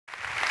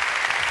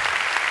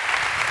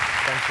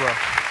Thanks,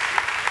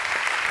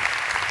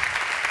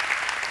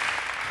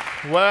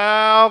 bro.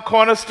 Well,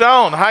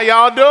 Cornerstone, how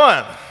y'all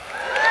doing?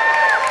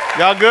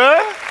 Y'all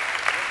good?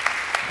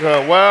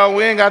 Good. Well,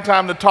 we ain't got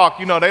time to talk.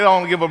 You know, they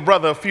don't give a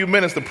brother a few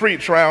minutes to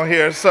preach around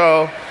here,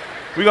 so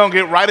we're going to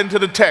get right into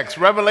the text.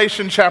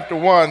 Revelation chapter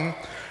 1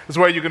 is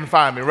where you can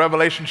find me.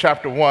 Revelation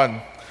chapter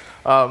 1.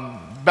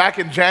 Back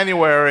in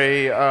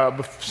January,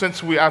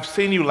 since I've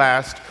seen you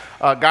last,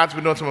 God's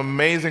been doing some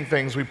amazing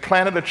things. We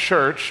planted a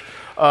church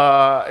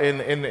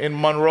in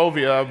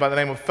Monrovia by the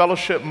name of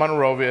Fellowship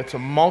Monrovia. It's a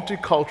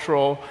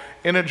multicultural,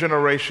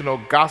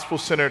 intergenerational,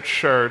 gospel-centered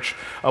church.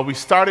 We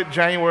started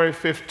January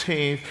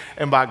 15th,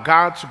 and by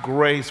God's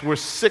grace, we're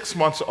 6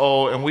 months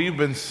old, and we've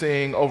been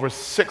seeing over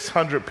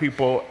 600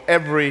 people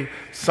every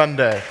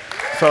Sunday.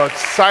 So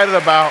excited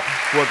about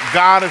what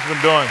God has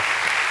been doing.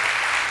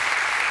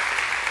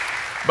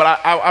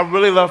 But I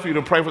really love for you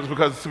to pray for us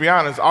because, to be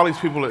honest, all these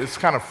people, it's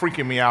kind of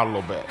freaking me out a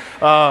little bit.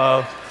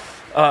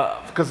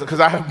 Because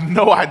I have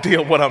no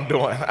idea what I'm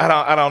doing.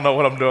 I don't know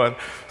what I'm doing.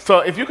 So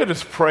if you could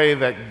just pray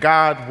that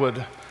God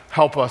would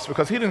help us,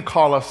 because he didn't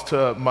call us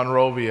to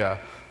Monrovia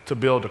to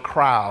build a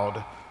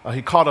crowd.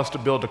 He called us to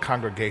build a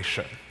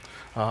congregation.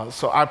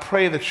 So I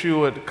pray that you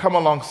would come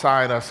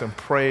alongside us and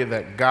pray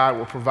that God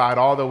will provide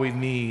all that we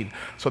need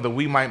so that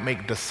we might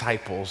make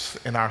disciples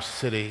in our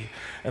city,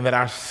 and that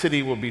our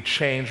city will be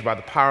changed by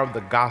the power of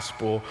the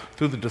gospel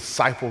through the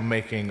disciple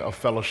making of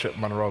Fellowship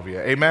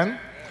Monrovia. Amen?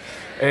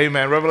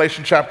 Amen.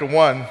 Revelation chapter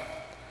 1.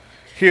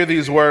 Hear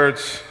these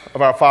words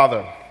of our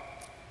Father.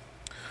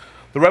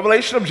 The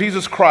revelation of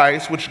Jesus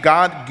Christ, which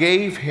God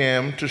gave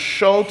him to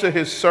show to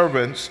his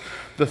servants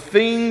the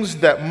things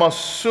that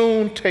must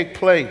soon take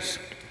place.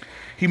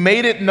 He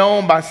made it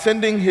known by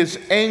sending his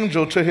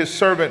angel to his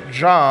servant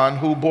John,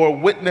 who bore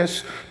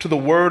witness to the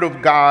word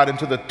of God and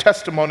to the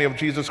testimony of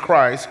Jesus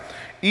Christ,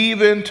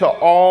 even to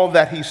all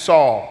that he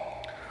saw.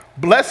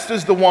 Blessed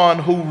is the one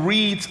who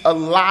reads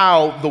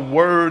aloud the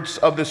words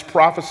of this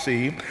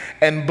prophecy,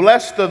 and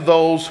blessed are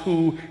those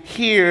who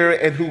hear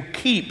and who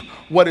keep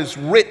what is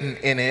written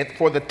in it,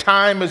 for the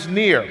time is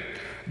near.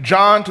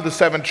 John, to the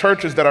 7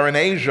 churches that are in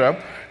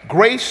Asia,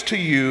 grace to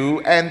you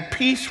and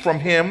peace from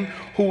him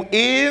who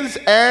is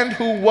and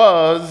who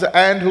was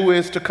and who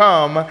is to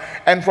come,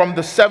 and from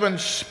the 7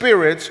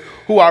 spirits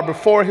who are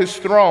before his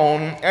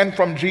throne, and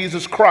from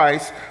Jesus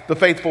Christ, the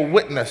faithful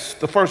witness,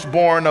 the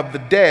firstborn of the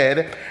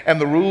dead,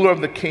 and the ruler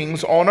of the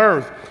kings on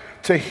earth.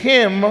 To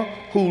him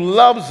who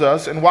loves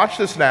us, and watch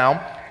this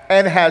now,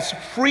 and has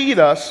freed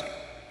us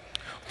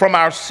from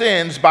our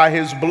sins by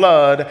his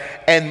blood,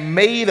 and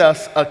made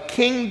us a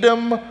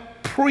kingdom,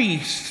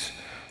 priests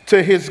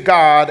to his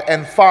God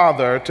and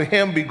Father. To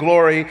him be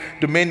glory,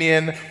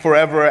 dominion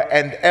forever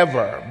and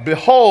ever.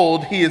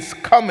 Behold, he is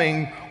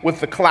coming with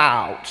the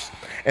clouds,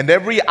 and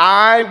every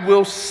eye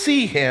will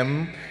see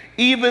him,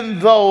 even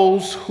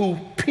those who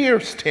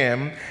pierced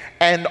him,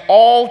 and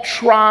all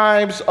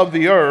tribes of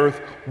the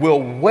earth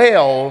will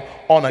wail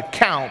on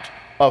account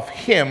of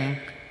him.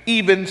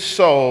 Even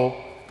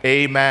so,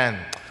 amen.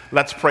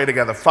 Let's pray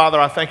together. Father,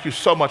 I thank you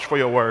so much for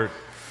your word.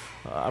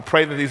 I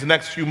pray that these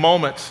next few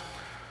moments,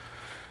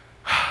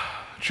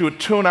 that you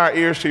would tune our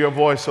ears to your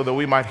voice so that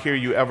we might hear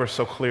you ever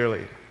so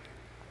clearly.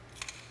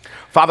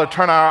 Father,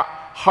 turn our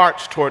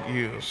hearts toward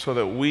you so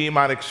that we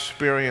might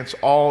experience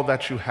all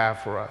that you have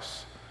for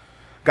us.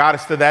 God,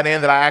 it's to that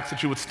end that I ask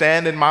that you would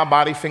stand in my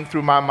body, think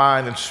through my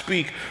mind, and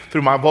speak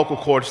through my vocal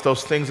cords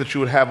those things that you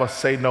would have us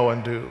say, know,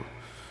 and do.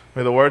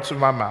 May the words of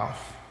my mouth,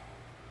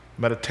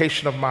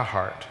 meditation of my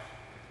heart,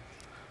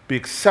 be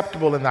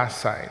acceptable in thy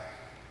sight.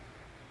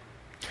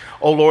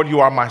 O Lord, you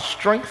are my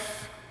strength.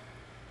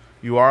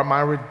 You are my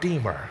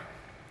Redeemer.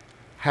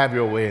 Have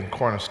your way in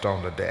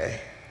Cornerstone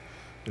today.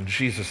 In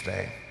Jesus'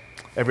 name.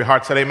 Every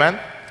heart said amen?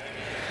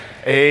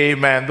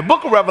 Amen. The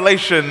book of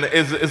Revelation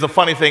is a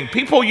funny thing.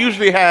 People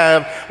usually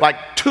have like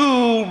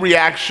 2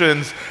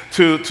 reactions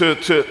to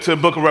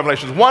book of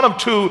Revelations. One of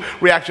 2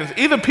 reactions.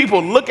 Either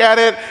people look at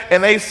it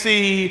and they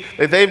see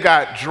that they've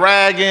got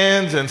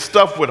dragons and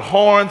stuff with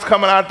horns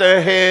coming out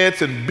their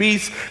heads and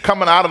beasts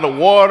coming out of the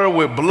water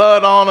with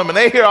blood on them, and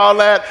they hear all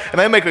that and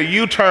they make a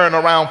U-turn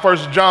around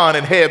 1 John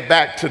and head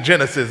back to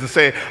Genesis and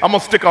say, I'm going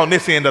to stick on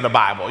this end of the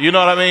Bible. You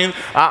know what I mean?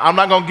 I'm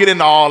not going to get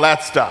into all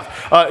that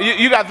stuff.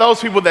 You got those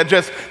people that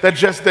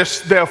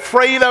they're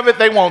afraid of it.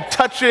 They won't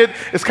touch it.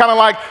 It's kind of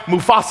like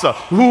Mufasa.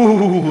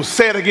 Ooh,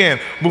 say it again.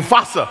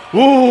 Mufasa.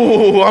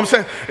 Ooh, I'm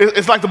saying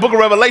it's like the book of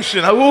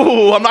Revelation.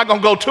 Ooh, I'm not going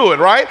to go to it,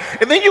 right?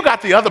 And then you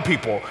got the other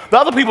people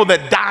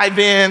that dive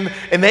in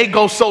and they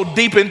go so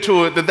deep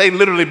into it that they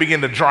literally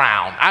begin to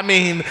drown. I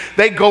mean,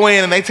 they go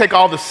in and they take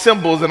all the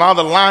symbols and all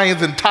the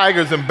lions and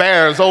tigers and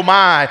bears, oh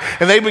my,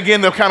 and they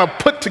begin to kind of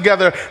put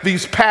together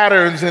these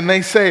patterns, and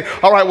they say,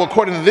 all right, well,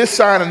 according to this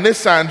sign and this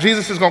sign,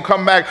 Jesus is going to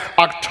come back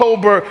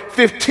October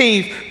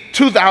 15th,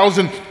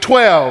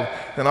 2012.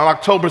 And on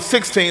October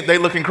 16th, they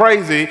looking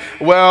crazy.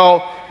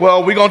 Well,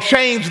 well, we're going to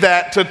change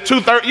that to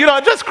 2:30. You know,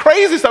 just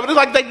crazy stuff. It's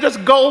like they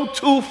just go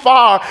too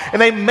far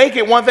and they make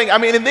it one thing. I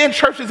mean, and then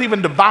churches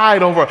even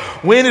divide over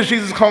when is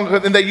Jesus coming,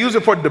 and they use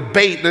it for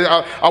debate.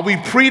 Are we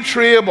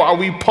pre-trib or are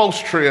we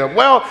post-trib?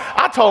 Well,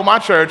 I told my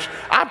church,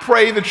 I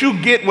pray that you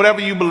get whatever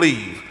you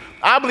believe.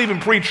 I believe in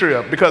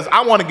pre-trib because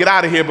I want to get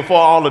out of here before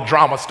all the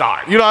drama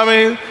starts. You know what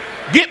I mean?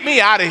 Get me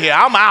out of here.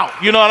 I'm out.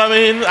 You know what I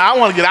mean? I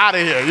want to get out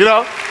of here, you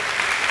know?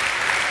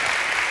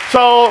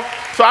 So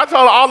I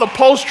told all the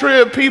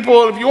post-trib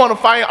people, if you want to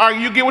fight,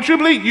 you get what you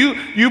believe.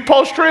 You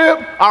post-trib,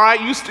 all right,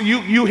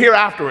 you here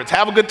afterwards.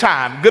 Have a good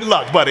time. Good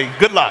luck, buddy.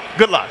 Good luck.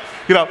 Good luck.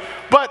 You know,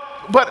 but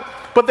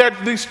there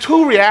are these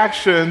two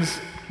reactions.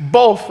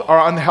 Both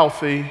are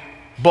unhealthy,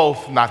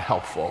 both not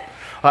helpful.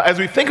 As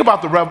we think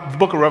about the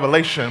book of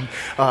Revelation,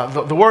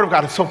 the Word of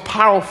God is so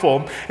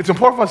powerful. It's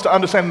important for us to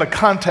understand the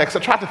context. I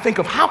tried to think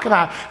of how can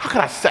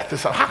I set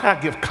this up? How can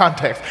I give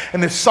context?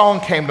 And this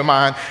song came to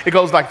mind. It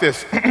goes like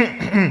this.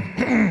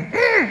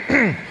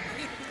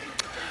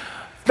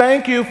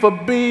 Thank you for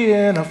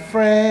being a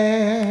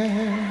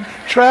friend.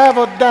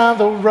 Travel down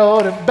the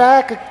road and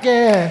back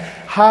again.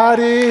 Heart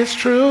is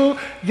true,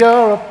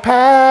 you're a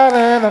pal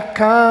and a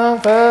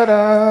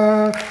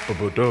confidant.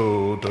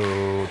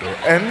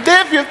 And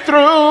if you're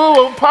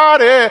through a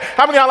party,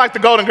 how many of y'all like the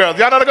Golden Girls?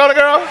 Y'all know the Golden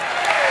Girls?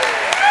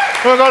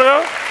 You know the Golden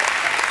Girls?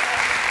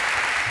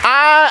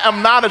 I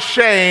am not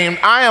ashamed.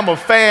 I am a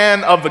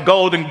fan of the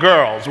Golden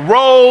Girls.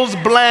 Rose,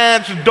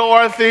 Blanche,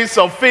 Dorothy,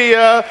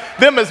 Sophia,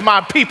 them is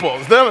my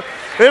peoples. Them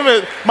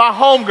is my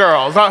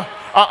homegirls.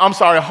 I'm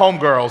sorry,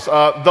 homegirls.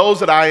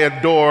 Those that I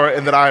adore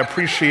and that I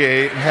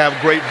appreciate and have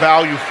great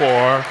value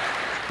for,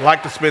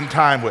 like to spend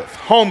time with.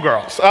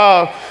 Homegirls.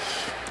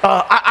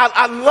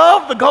 I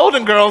love the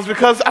Golden Girls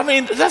because, I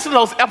mean, that's in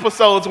those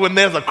episodes when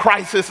there's a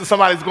crisis and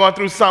somebody's going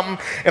through something,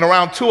 and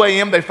around 2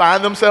 a.m. they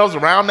find themselves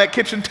around that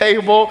kitchen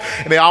table,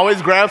 and they always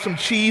grab some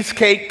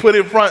cheesecake, put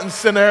it front and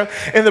center.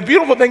 And the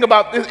beautiful thing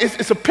about this,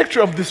 it's a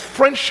picture of this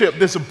friendship,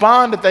 this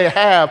bond that they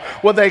have,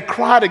 where they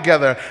cry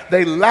together,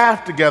 they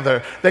laugh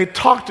together, they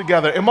talk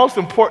together, and most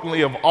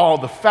importantly of all,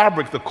 the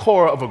fabric, the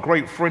core of a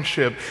great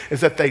friendship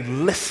is that they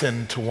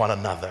listen to one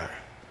another.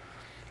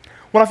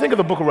 When I think of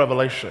the book of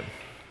Revelation,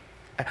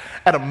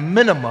 at a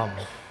minimum,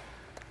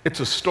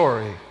 it's a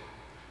story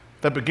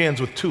that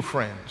begins with two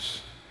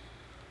friends,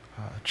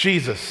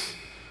 Jesus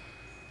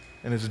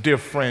and his dear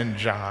friend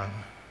John.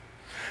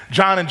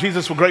 John and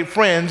Jesus were great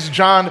friends.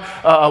 John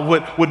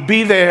would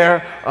be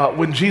there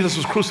when Jesus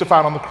was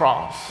crucified on the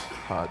cross.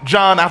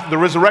 John, after the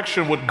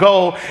resurrection, would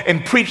go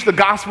and preach the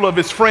gospel of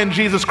his friend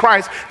Jesus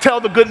Christ, tell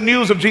the good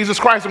news of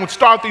Jesus Christ, and would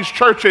start these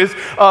churches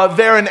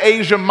there in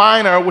Asia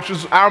Minor, which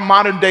is our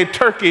modern-day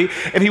Turkey,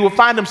 and he would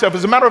find himself.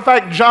 As a matter of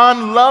fact,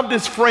 John loved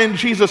his friend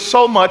Jesus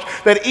so much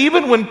that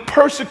even when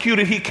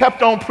persecuted, he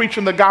kept on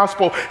preaching the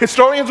gospel.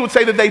 Historians would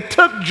say that they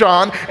took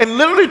John and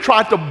literally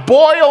tried to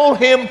boil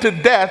him to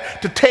death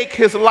to take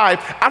his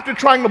life. After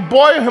trying to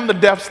boil him to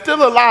death,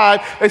 still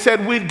alive, they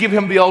said we'd give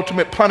him the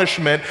ultimate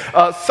punishment,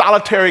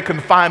 solitary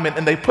confinement,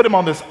 and they put him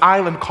on this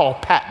island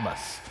called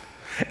Patmos.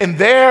 And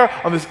there,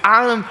 on this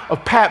island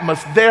of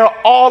Patmos, there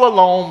all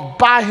alone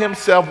by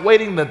himself,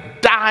 waiting to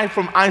die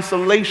from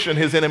isolation,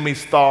 his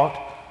enemies thought,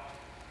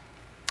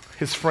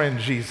 his friend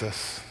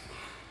Jesus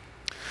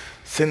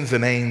sends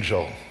an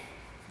angel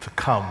to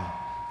come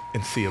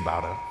and see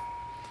about him.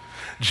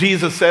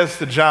 Jesus says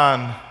to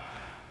John,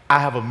 I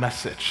have a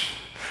message.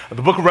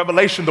 The book of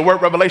Revelation, the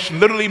word revelation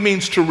literally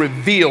means to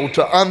reveal,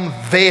 to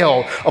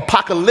unveil.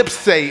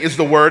 Apocalypse is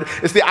the word.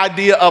 It's the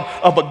idea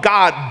of a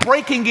God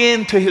breaking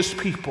into his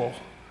people.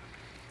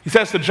 He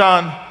says to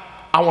John,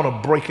 I want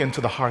to break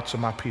into the hearts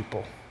of my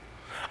people.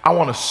 I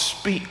want to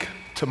speak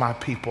to my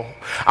people.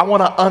 I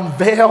want to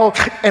unveil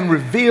and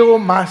reveal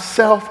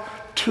myself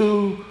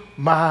to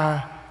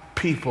my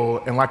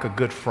people. And like a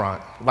good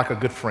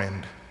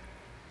friend,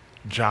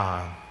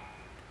 John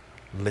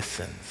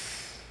listens.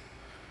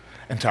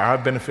 And to our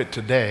benefit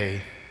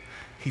today,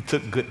 he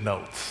took good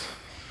notes.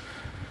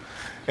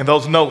 And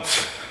those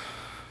notes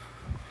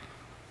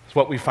is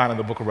what we find in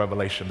the book of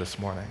Revelation this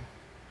morning.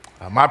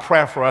 My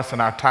prayer for us in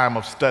our time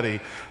of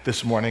study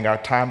this morning, our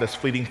time that's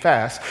fleeting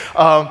fast,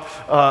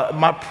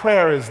 my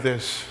prayer is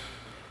this,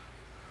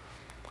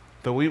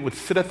 that we would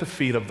sit at the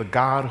feet of the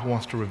God who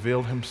wants to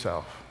reveal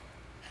himself.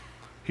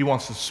 He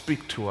wants to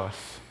speak to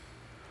us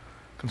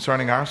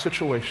concerning our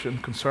situation,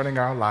 concerning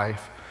our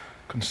life,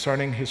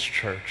 concerning his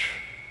church.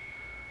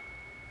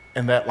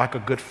 And that, like a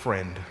good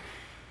friend,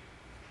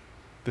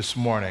 this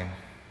morning,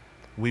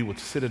 we would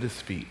sit at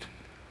his feet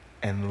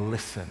and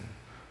listen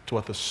to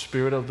what the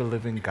Spirit of the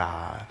living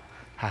God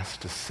has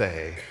to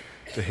say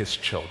to his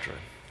children.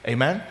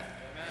 Amen?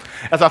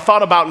 As I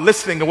thought about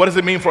listening and what does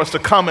it mean for us to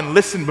come and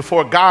listen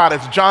before God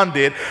as John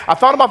did, I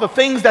thought about the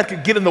things that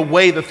could get in the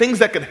way, the things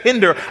that could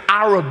hinder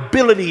our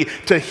ability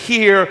to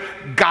hear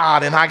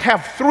God. And I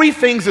have three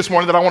things this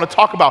morning that I want to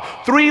talk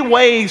about. Three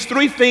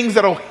things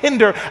that will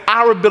hinder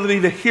our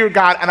ability to hear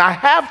God. And I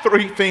have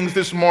three things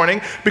this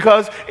morning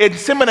because in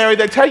seminary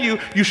they tell you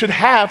you should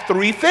have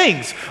three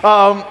things.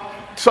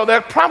 So there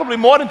are probably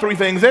more than three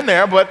things in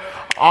there, but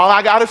all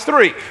I got is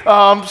three.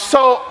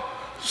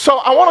 So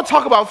I want to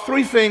talk about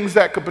three things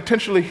that could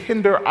potentially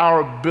hinder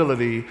our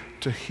ability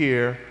to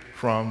hear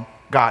from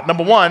God.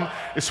 Number one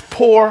is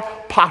poor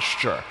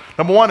posture.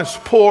 Number one is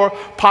poor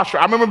posture.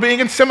 I remember being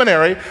in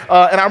seminary, and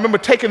I remember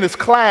taking this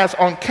class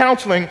on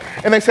counseling,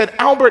 and they said,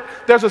 Albert,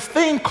 there's this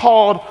thing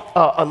called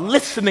a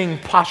listening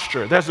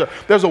posture.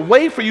 There's a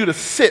way for you to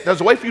sit.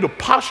 There's a way for you to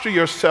posture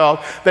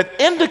yourself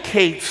that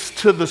indicates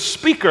to the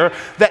speaker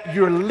that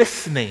you're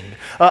listening.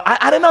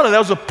 I didn't know that. There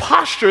was a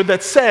posture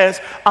that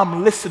says,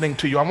 I'm listening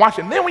to you. I'm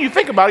watching. And then when you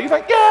think about it, you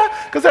think,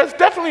 yeah, because there's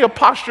definitely a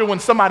posture when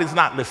somebody's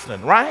not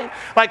listening, right?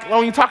 Like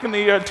when you're talking to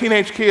your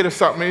teenage kid or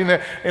something,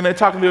 and they're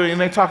talking to you,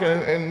 and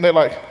and they're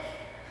like,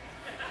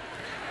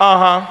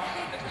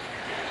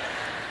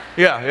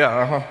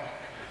 yeah,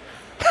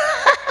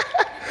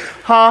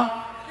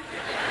 huh?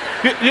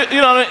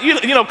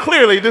 You know,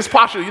 clearly this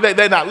posture,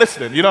 they're not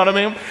listening, you know what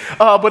I mean?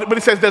 But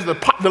it says there's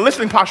the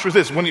listening posture is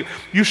this, when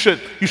you should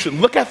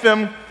look at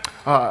them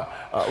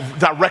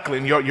directly,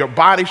 and your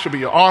body should be,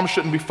 your arms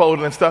shouldn't be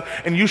folded and stuff,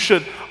 and you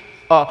should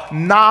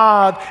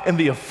nod in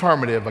the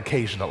affirmative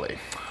occasionally.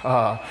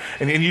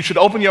 And you should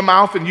open your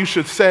mouth and you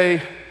should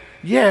say,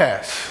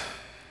 yes,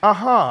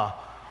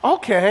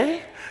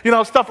 okay. You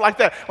know, stuff like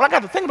that. When I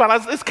got to think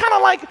about it, it's kind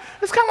of like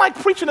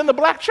preaching in the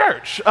black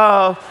church.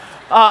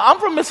 I'm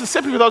from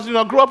Mississippi, for those of you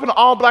who grew up in an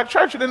all-black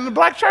church, and in the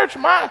black church,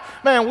 when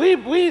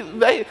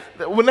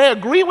they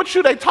agree with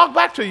you, they talk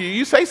back to you.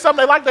 You say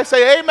something they like, they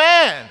say,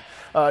 amen,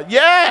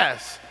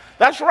 yes,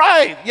 that's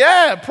right,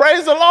 yeah,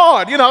 praise the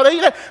Lord. You know,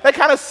 they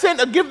kind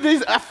of give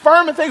these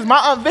affirming things. My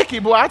Aunt Vicky,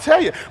 boy, I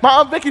tell you, my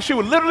Aunt Vicky, she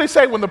would literally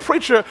say when the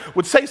preacher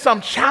would say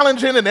something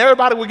challenging and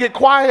everybody would get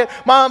quiet,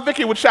 my Aunt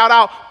Vicky would shout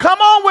out, come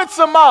on with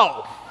some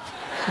more.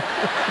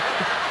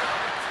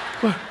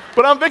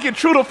 But Aunt Vicky,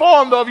 true to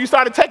form, though, if you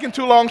started taking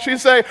too long, she'd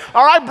say,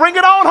 all right, bring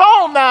it on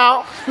home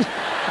now.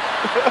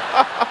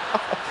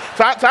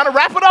 Time to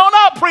wrap it on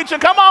up, preacher,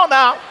 come on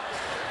now.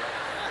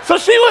 So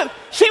she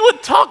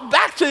would talk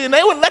back to you, and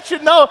they would let you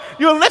know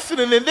you're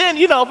listening. And then,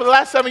 you know, for the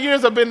last 7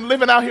 years, I've been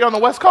living out here on the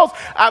West Coast.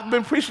 I've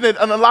been preaching it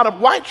in a lot of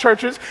white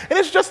churches, and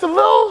it's just a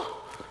little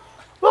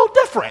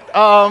different.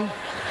 You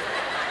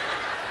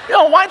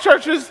know, white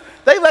churches,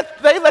 they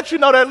let you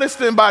know they're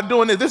listening by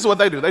doing this. This is what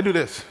they do. They do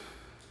this.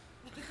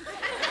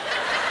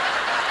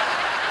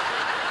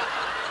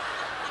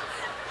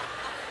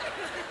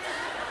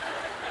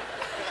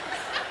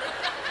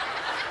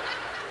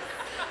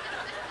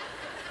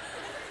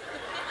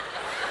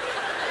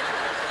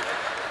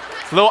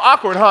 A little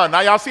awkward, huh? Now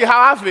y'all see how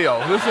I feel.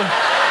 Listen.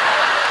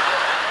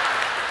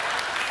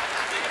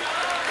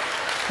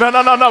 No.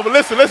 But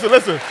listen.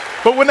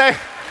 But when they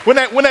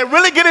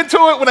really get into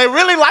it, when they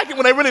really like it,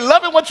 when they really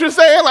love it, what you're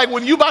saying, like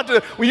when you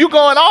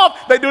going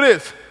off, they do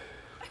this.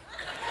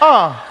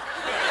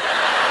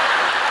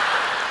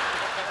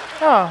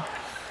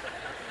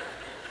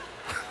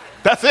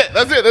 That's it.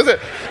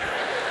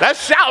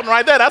 That's shouting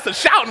right there. That's a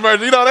shouting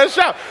version. You know, that's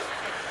shout.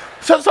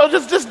 So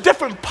just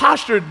different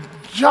posture.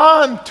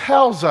 John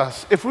tells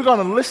us if we're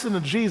going to listen to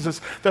Jesus,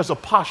 there's a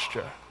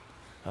posture.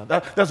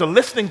 There's a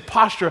listening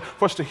posture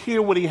for us to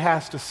hear what he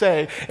has to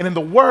say. And in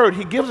the word,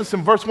 he gives us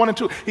in verse 1 and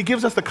 2, he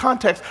gives us the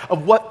context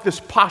of what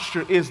this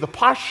posture is. The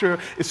posture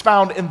is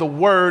found in the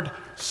word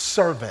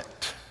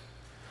servant.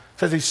 It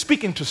says he's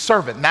speaking to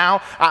servant.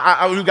 Now,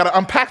 we've got to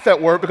unpack that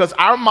word because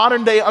our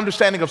modern day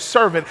understanding of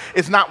servant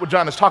is not what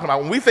John is talking about.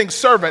 When we think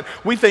servant,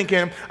 we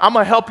thinking, I'm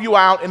going to help you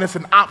out and it's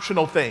an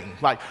optional thing.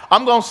 Like,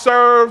 I'm going to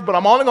serve, but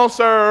I'm only going to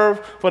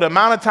serve for the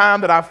amount of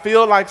time that I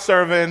feel like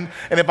serving.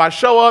 And if I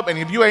show up and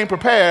if you ain't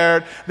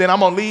prepared, then I'm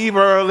going to leave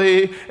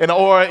early.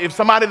 Or if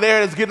somebody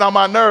there is getting on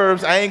my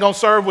nerves, I ain't going to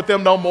serve with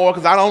them no more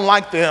because I don't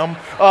like them.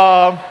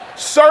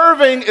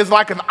 Serving is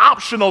like an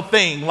optional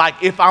thing. Like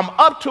if I'm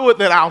up to it,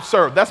 then I'll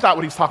serve. That's not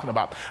what he's talking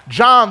about.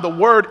 John, the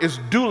word is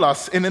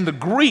doulos, and in the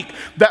Greek,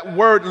 that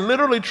word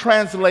literally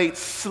translates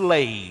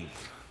slave.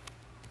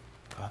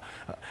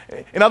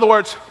 In other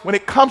words, when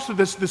it comes to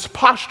this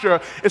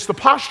posture, it's the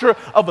posture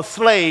of a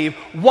slave,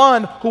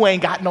 one who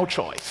ain't got no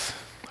choice.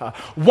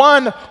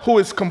 One who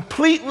is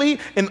completely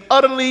and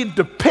utterly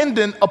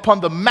dependent upon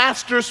the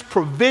master's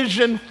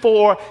provision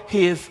for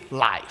his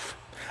life.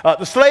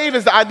 The slave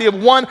is the idea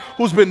of one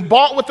who's been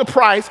bought with the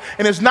price,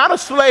 and it's not a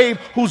slave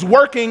who's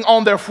working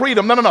on their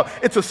freedom. No.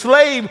 It's a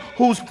slave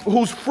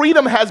whose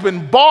freedom has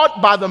been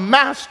bought by the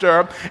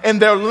master,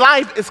 and their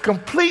life is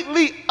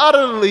completely,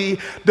 utterly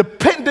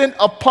dependent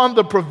upon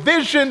the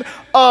provision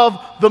of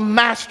the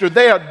master.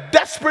 They are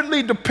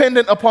desperately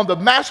dependent upon the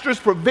master's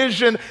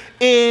provision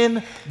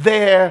in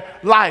their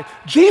life.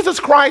 Jesus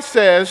Christ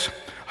says,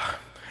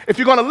 if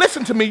you're going to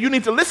listen to me, you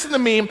need to listen to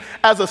me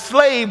as a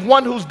slave,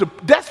 one who's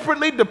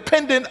desperately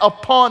dependent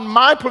upon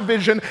my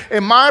provision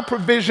and my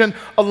provision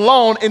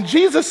alone. And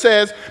Jesus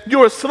says,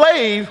 you're a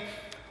slave,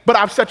 but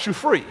I've set you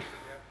free.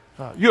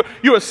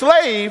 You're a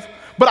slave,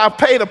 but I've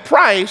paid a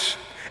price,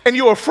 and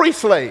you're a free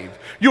slave.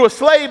 You're a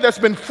slave that's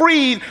been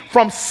freed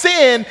from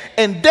sin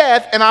and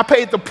death, and I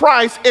paid the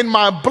price, and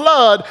my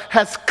blood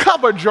has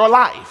covered your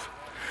life.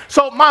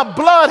 So my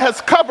blood has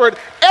covered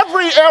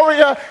every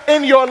area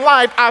in your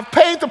life. I've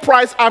paid the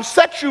price. I've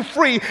set you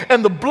free.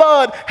 And the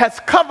blood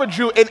has covered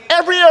you. And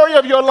every area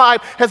of your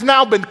life has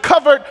now been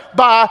covered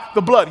by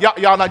the blood.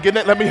 Y'all not getting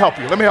it? Let me help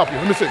you. Let me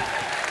see.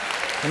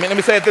 Let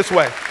me say it this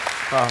way.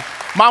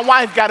 My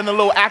wife got in a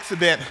little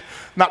accident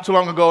not too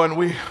long ago, and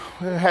we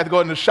had to go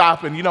in the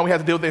shop, and we had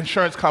to deal with the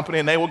insurance company,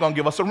 and they were going to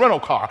give us a rental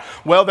car.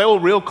 Well, they were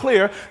real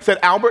clear, said,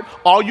 Albert,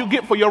 all you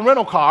get for your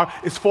rental car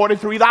is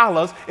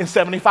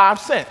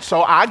 $43.75.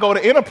 So I go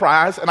to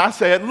Enterprise, and I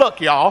said,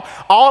 look, y'all,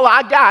 all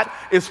I got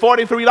is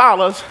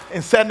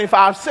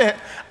 $43.75.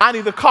 I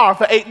need a car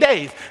for 8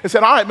 days. They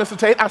said, all right, Mr.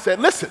 Tate. I said,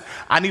 listen,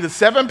 I need a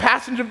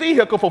 7-passenger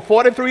vehicle for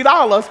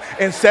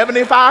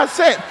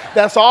 $43.75.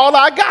 That's all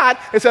I got.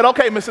 They said,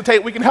 okay, Mr.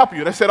 Tate, we can help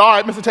you. They said, all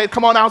right, Mr. Tate,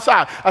 come on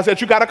outside. I said,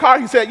 you got a car?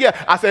 He said,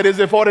 yeah. I said, is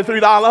it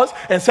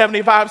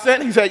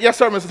 $43.75? He said, yes,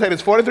 sir, Mr. Tate,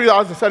 it's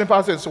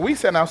 $43.75. So we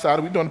sitting outside,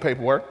 and we doing the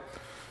paperwork.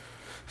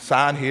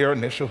 Sign here,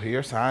 initial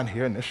here, sign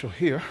here, initial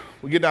here.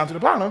 We get down to the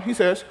bottom. He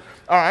says,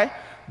 all right,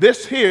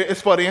 this here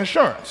is for the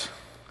insurance.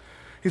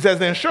 He says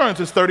the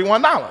insurance is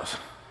 $31.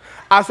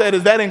 I said,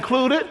 is that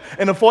included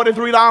in the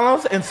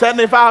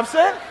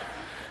 $43.75?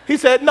 He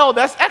said, no,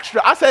 that's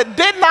extra. I said,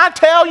 didn't I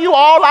tell you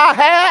all I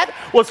had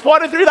was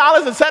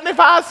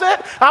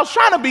 $43.75? I was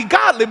trying to be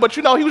godly, but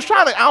he was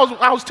trying to,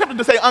 I was tempted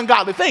to say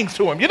ungodly things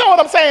to him. You know what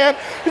I'm saying?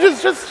 It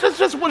was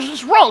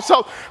just wrong.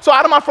 So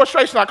out of my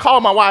frustration, I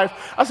called my wife.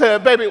 I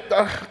said, baby,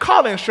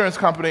 call the insurance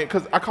company,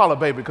 because I call her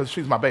baby because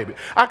she's my baby.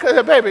 I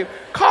said, baby,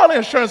 call the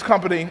insurance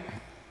company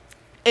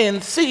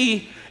and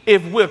see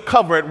if we're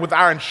covered with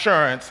our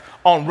insurance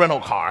on rental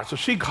cars. So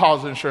she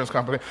calls the insurance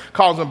company,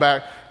 calls them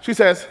back. She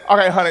says,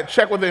 okay, honey,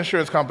 check with the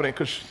insurance company,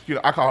 because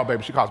I call her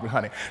baby, she calls me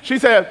honey. She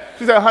said,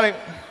 honey,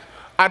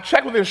 I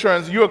checked with the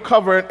insurance, you're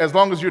covered as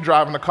long as you're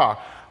driving the car.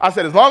 I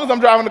said, as long as I'm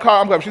driving the car,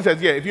 I'm covered. She says,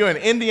 yeah, if you're in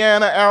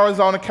Indiana,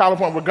 Arizona,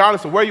 California,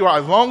 regardless of where you are,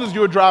 as long as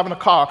you're driving the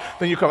car,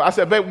 then you're covered. I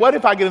said, babe, what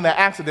if I get in an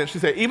accident? She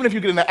said, even if you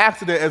get in an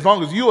accident, as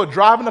long as you are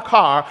driving the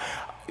car,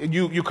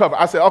 you cover.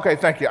 I said, okay,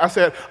 thank you. I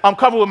said, I'm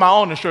covered with my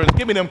own insurance.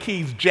 Give me them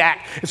keys,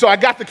 Jack. And so I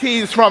got the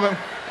keys from him,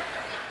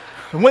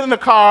 went in the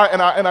car,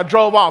 and I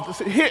drove off.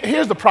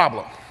 Here's the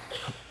problem.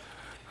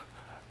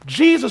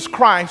 Jesus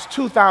Christ,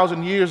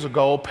 2,000 years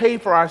ago,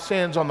 paid for our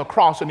sins on the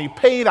cross, and he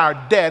paid our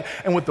debt.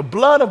 And with the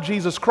blood of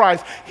Jesus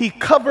Christ, he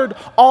covered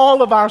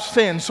all of our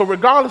sins. So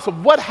regardless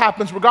of what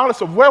happens,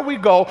 regardless of where we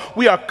go,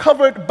 we are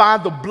covered by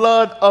the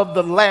blood of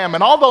the Lamb.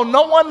 And although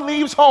no one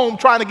leaves home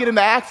trying to get in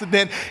an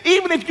accident,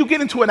 even if you get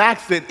into an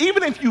accident,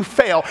 even if you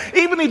fail,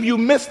 even if you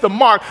miss the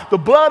mark, the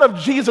blood of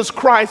Jesus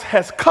Christ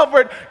has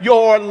covered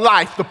your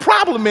life. The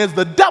problem is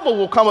the devil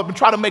will come up and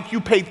try to make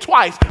you pay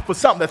twice for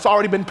something that's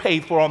already been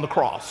paid for on the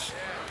cross.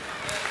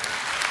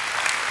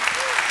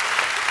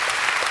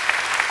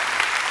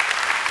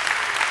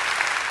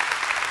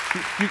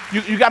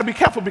 You got to be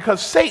careful,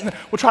 because Satan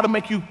will try to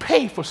make you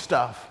pay for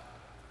stuff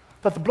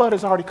that the blood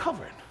has already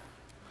covered.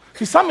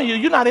 See, some of you,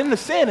 you're not in the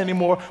sin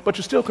anymore, but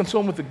you're still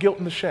consumed with the guilt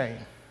and the shame.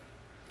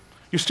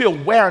 You're still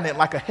wearing it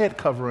like a head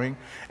covering,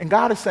 and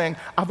God is saying,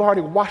 I've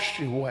already washed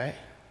you away.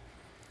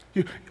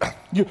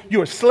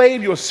 You're a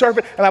slave, you're a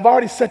servant, and I've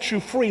already set you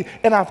free,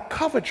 and I've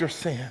covered your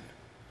sin.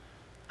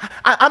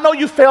 I know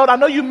you failed, I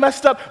know you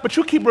messed up, but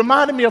you keep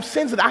reminding me of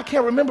sins that I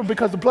can't remember,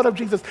 because the blood of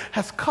Jesus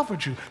has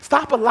covered you.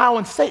 Stop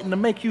allowing Satan to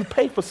make you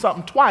pay for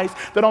something twice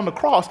that on the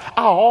cross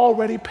I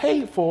already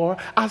paid for.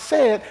 I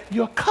said,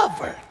 you're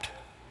covered.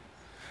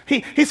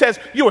 He says,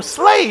 you're a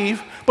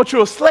slave, but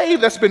you're a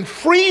slave that's been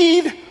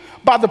freed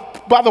by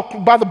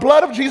the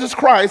blood of Jesus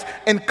Christ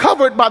and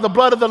covered by the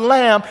blood of the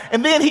Lamb.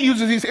 And then he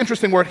uses these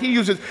interesting words. He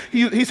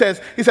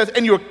says,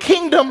 and you're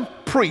kingdom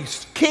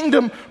priests.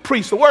 Kingdom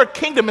priests. The word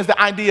kingdom is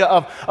the idea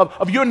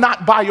of you're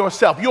not by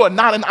yourself. You are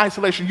not in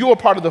isolation. You are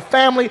part of the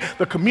family,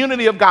 the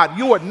community of God.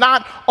 You are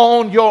not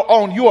on your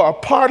own. You are a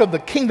part of the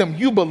kingdom.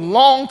 You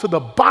belong to the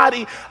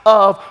body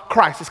of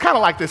Christ. It's kind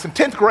of like this. In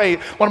 10th grade,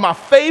 one of my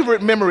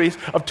favorite memories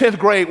of 10th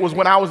grade was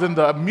when I was in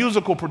the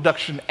musical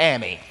production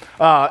Annie.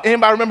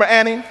 Anybody remember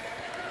Annie?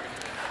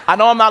 I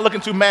know I'm not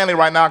looking too manly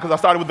right now because I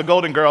started with the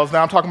Golden Girls.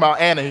 Now I'm talking about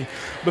Annie,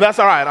 but that's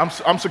all right.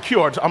 I'm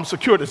secured. I'm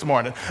secure this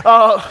morning.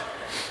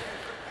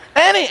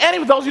 Annie,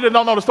 for those of you that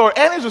don't know the story,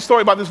 Annie's a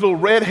story about this little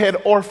redhead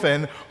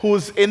orphan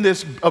who's in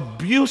this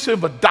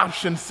abusive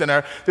adoption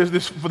center. There's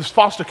this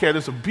foster care,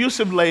 this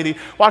abusive lady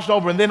watching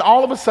over, and then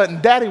all of a sudden,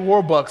 Daddy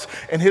Warbucks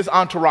and his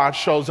entourage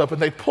shows up,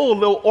 and they pull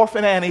little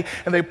orphan Annie,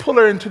 and they pull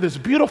her into this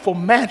beautiful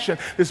mansion,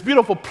 this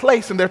beautiful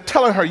place, and they're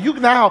telling her, you're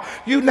now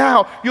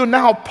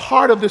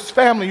part of this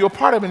family. You're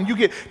part of it, and you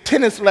get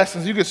tennis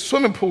lessons, you get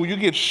swimming pool, you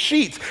get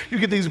sheets, you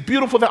get these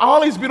beautiful things,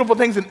 all these beautiful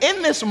things. And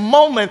in this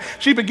moment,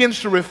 she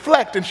begins to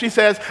reflect, and she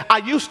says, I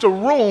used to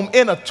room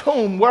in a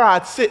tomb where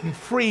I'd sit and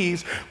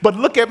freeze, but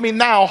look at me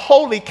now,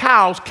 holy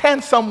cows,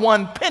 can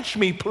someone pinch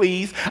me,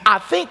 please? I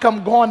think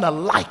I'm going to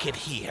like it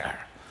here.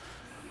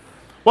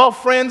 Well,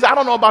 friends, I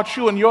don't know about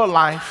you in your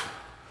life,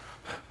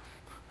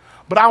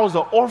 but I was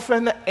an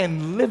orphan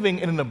and living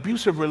in an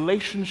abusive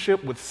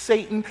relationship with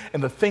Satan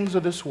and the things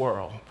of this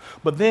world.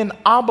 But then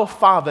Abba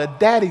Father,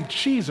 Daddy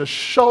Jesus,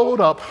 showed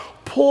up,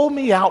 pulled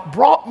me out,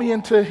 brought me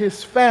into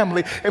his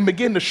family, and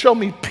began to show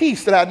me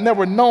peace that I'd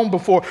never known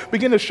before,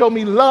 began to show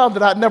me love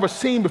that I'd never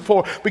seen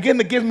before, began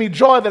to give me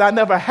joy that I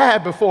never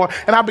had before.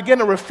 And I began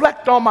to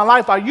reflect on my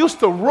life. I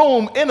used to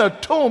roam in a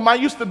tomb. I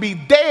used to be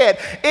dead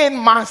in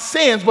my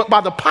sins, but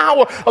by the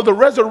power of the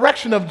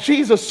resurrection of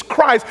Jesus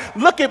Christ,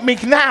 look at me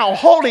now.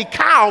 Holy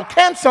cow,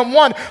 can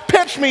someone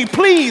pinch me,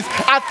 please?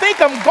 I think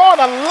I'm going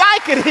to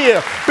like it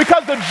here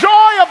because the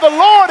joy of the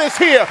Lord is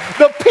here.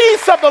 The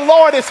peace of the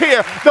Lord is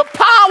here. The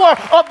power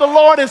of the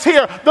Lord is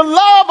here. The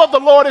love of the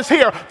Lord is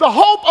here. The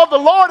hope of the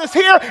Lord is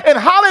here. And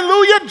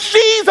hallelujah,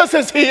 Jesus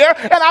is here.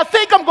 And I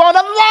think I'm going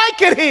to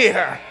like it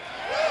here.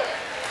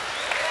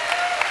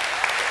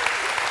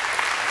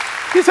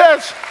 He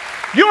says,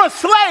 you're a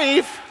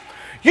slave.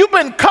 You've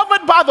been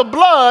covered by the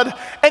blood,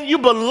 and you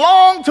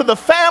belong to the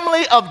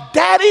family of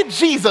Daddy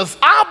Jesus,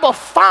 Abba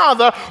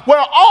Father,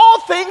 where all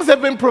things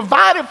have been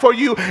provided for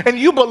you, and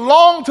you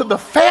belong to the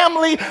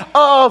family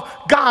of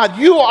God.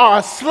 You are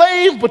a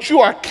slave, but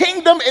you are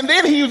kingdom. And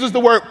then he uses the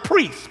word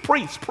priest.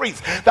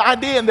 The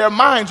idea in their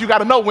minds, you got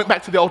to know, went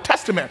back to the Old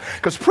Testament,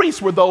 because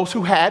priests were those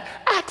who had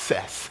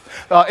access.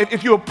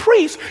 If you're a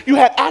priest, you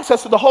had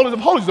access to the holies of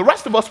holies. The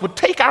rest of us would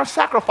take our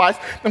sacrifice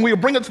and we would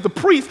bring it to the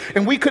priest,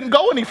 and we couldn't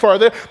go any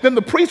further. Then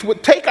the priest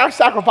would take our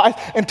sacrifice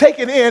and take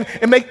it in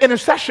and make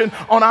intercession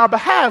on our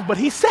behalf. But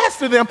he says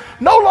to them,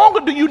 no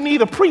longer do you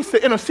need a priest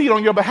to intercede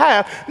on your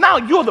behalf. Now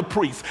you're the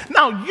priest.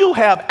 Now you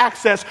have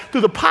access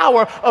through the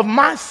power of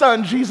my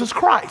son, Jesus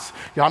Christ.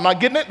 Y'all not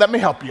getting it? Let me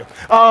help you.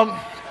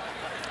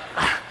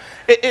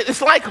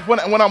 It's like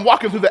when I'm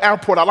walking through the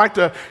airport. I like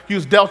to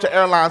use Delta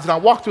Airlines, and I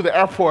walk through the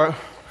airport.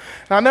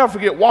 And I'll never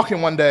forget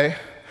walking one day,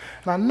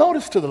 and I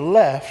noticed to the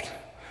left,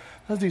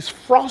 there's these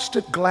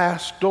frosted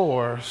glass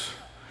doors,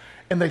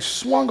 and they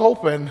swung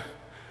open,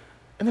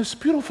 and this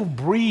beautiful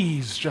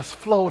breeze just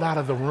flowed out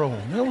of the room.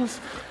 There was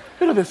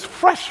this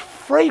fresh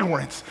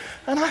fragrance.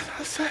 And I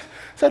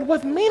said,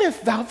 what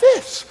meaneth thou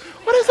this?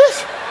 What is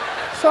this?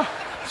 So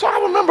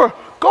I remember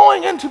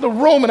going into the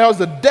room, and there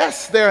was a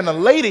desk there and a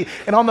lady,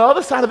 and on the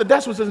other side of the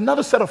desk was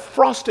another set of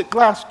frosted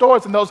glass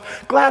doors, and those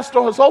glass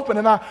doors opened,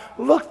 and I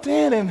looked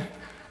in, and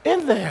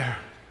in there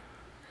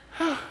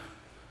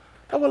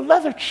were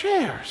leather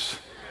chairs.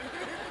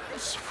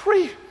 It's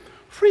free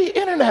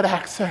internet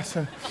access,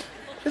 and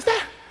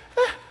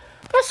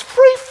that's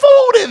free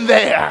food in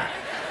there.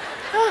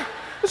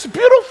 This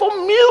beautiful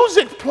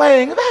music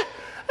playing.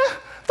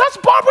 That's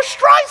Barbra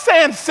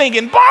Streisand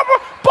singing.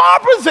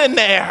 Barbara's in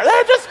there.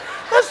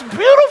 This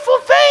beautiful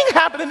thing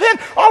happened. And then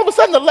all of a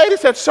sudden the lady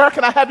said, sir,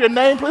 can I have your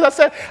name, please?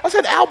 I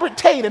said, Albert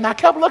Tate. And I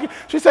kept looking.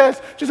 She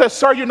says,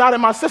 sir, you're not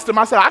in my system.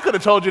 I said, I could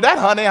have told you that,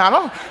 honey.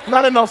 I'm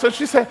not in no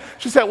system.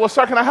 She said, well,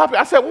 sir, can I help you?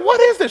 I said, well, what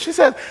is this? She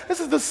said,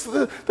 this is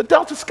the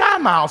Delta Sky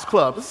Miles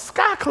Club. This is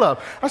Sky Club.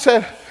 I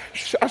said,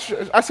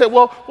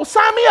 well,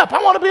 sign me up.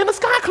 I want to be in the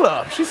Sky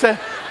Club. She said,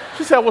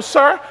 well,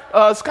 sir,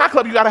 Sky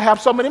Club, you got to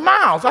have so many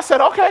miles. I said,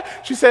 okay.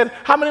 She said,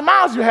 how many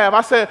miles you have?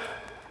 I said,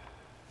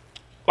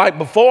 like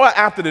before or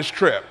after this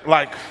trip?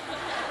 I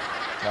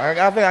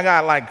think I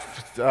got like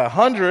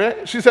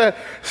 100. She said,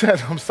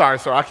 I'm sorry,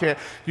 sir,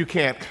 you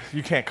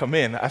can't come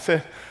in. I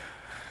said,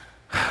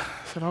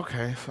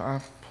 okay. So I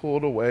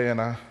pulled away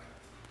and I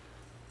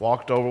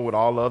walked over with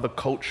all the other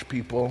coach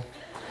people,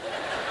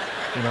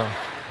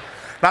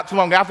 Not too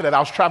long after that, I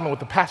was traveling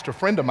with a pastor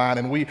friend of mine,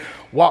 and we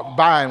walked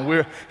by,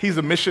 and he's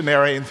a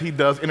missionary, and he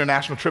does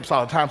international trips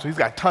all the time, so he's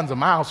got tons of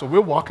miles. So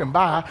we're walking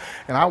by,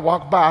 and I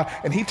walk by,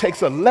 and he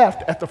takes a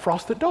left at the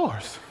frosted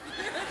doors.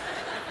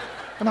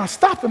 And I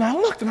stopped, and I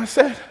looked, and I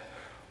said,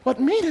 what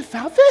meaneth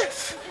thou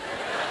this?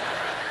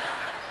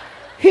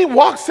 He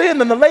walks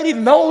in, and the lady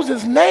knows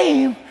his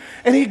name,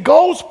 and he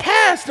goes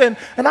past, and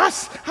I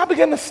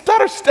began to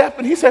stutter step,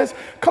 and he says,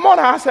 come on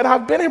now. I said,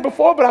 I've been here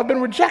before, but I've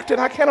been rejected.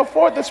 I can't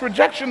afford this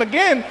rejection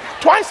again,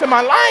 twice in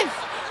my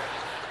life.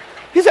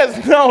 He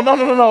says, no.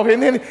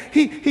 And then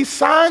he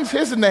signs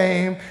his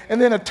name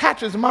and then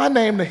attaches my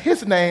name to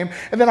his name,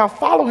 and then I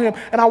follow him,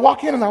 and I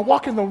walk in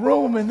the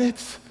room, and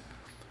it's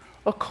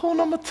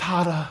Hakuna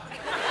Matata.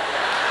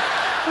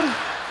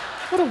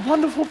 What a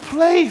wonderful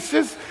place.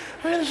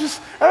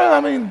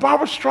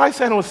 Barbra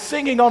Streisand was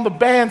singing on the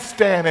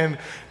bandstand, and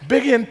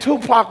Biggie and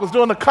Tupac was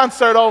doing the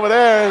concert over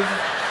there.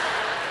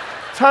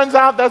 Turns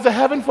out there's a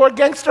heaven for a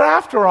gangster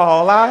after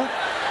all. I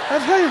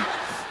tell you,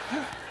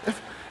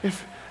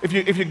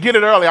 if you get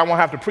it early, I won't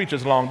have to preach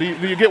as long. Do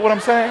you get what I'm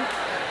saying?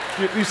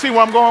 You see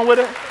where I'm going with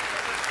it?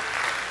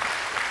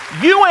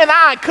 You and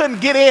I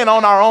couldn't get in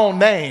on our own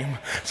name.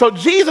 So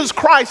Jesus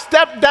Christ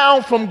stepped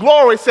down from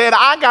glory, said,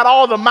 I got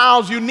all the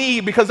miles you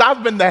need because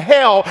I've been to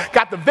hell,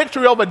 got the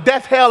victory over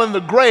death, hell, and the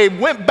grave,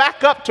 went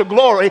back up to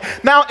glory,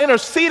 now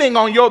interceding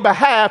on your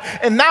behalf,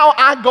 and now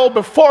I go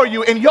before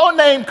you, and your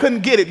name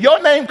couldn't get it.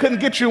 Your name couldn't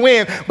get you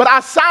in, but I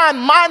signed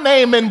my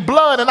name in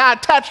blood, and I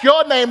attached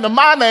your name to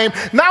my name.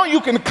 Now you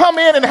can come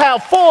in and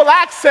have full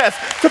access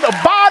to the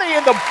body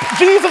of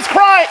Jesus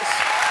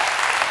Christ.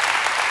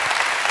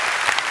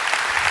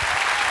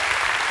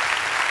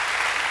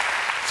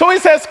 So he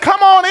says,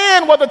 come on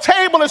in where the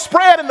table is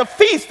spread and the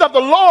feast of the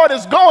Lord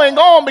is going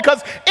on,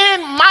 because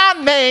in my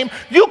name,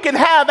 you can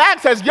have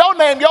access. Your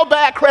name, your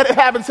bad credit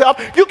having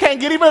self, you can't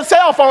get even a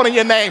cell phone in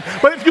your name.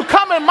 But if you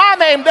come in my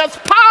name, there's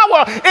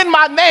power in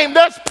my name.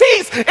 There's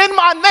peace in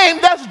my name.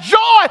 There's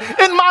joy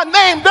in my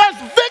name. There's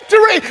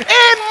victory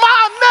in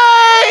my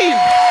name.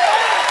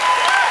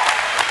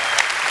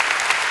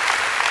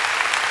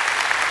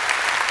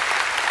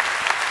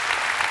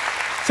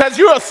 Says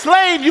you're a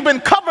slave, you've been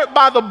covered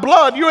by the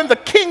blood, you're in the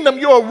kingdom,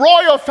 you're a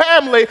royal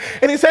family.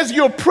 And he says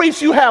you're a priest,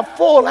 you have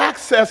full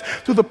access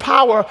to the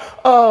power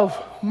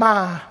of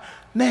my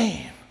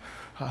name.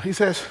 He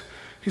says,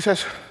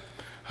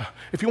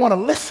 if you want to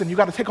listen, you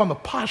got to take on the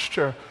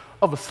posture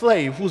of a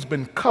slave who's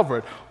been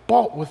covered,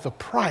 bought with a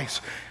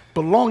price,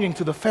 belonging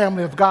to the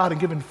family of God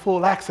and given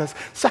full access.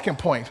 Second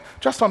point,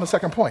 just on the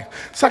second point.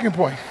 Second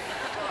point,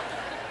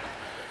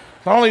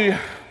 not only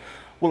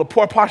will a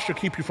poor posture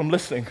keep you from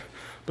listening,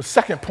 but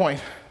second point,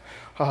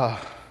 what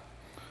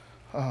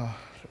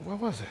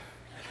was it?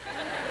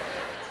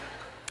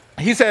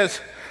 He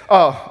says,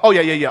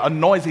 a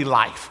noisy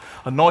life.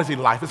 A noisy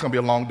life. It's going to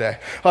be a long day.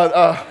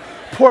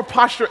 Poor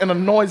posture and a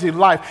noisy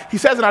life. He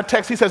says in our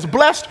text, he says,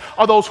 blessed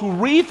are those who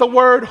read the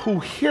word, who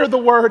hear the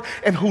word,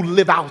 and who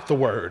live out the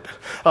word.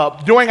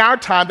 During our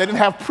time, they didn't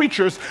have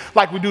preachers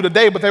like we do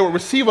today, but they would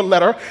receive a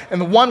letter,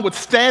 and the one would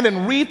stand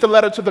and read the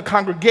letter to the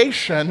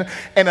congregation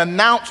and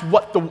announce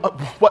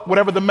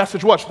whatever the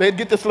message was. They'd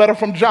get this letter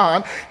from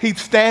John. He'd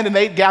stand and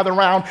they'd gather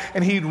around,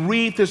 and he'd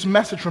read this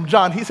message from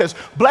John. He says,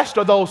 blessed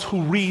are those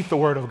who read the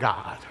word of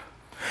God.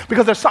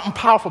 Because there's something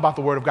powerful about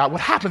the Word of God. What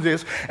happens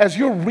is, as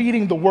you're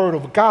reading the Word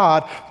of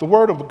God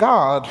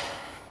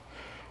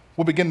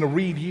will begin to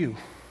read you.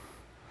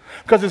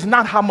 Because it's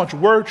not how much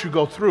word you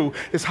go through,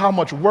 it's how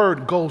much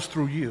word goes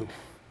through you.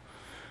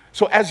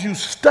 So as you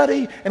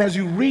study and as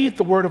you read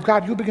the Word of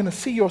God, you'll begin to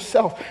see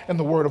yourself in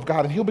the Word of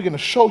God, and He'll begin to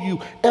show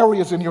you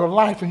areas in your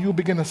life, and you'll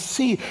begin to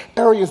see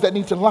areas that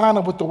need to line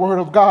up with the Word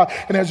of God.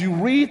 And as you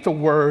read the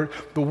Word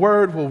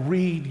will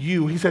read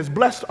you. He says,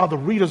 blessed are the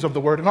readers of the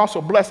Word, and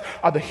also blessed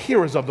are the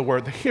hearers of the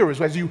Word. The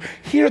hearers, as you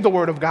hear the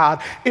Word of God,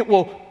 it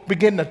will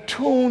begin to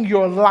tune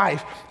your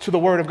life to the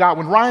Word of God.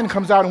 When Ryan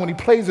comes out and when he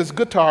plays his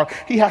guitar,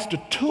 he has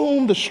to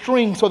tune the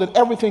strings so that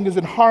everything is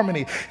in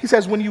harmony. He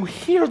says, when you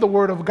hear the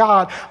Word of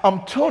God,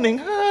 I'm tuning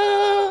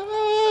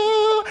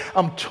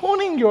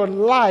your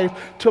life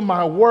to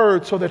my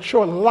word so that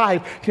your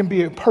life can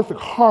be in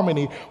perfect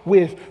harmony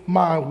with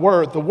my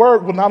word. The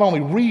word will not only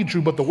read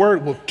you, but the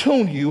word will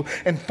tune you.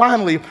 And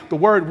finally, the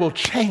word will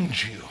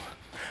change you.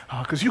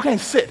 Because you can't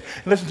sit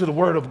and listen to the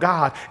word of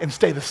God and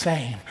stay the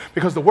same.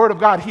 Because the word of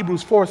God,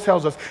 Hebrews 4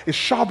 tells us, is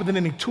sharper than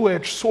any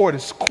two-edged sword.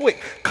 It's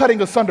quick,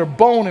 cutting asunder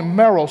bone and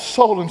marrow,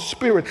 soul and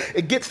spirit.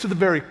 It gets to the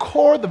very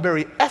core, the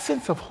very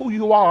essence of who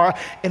you are,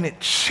 and it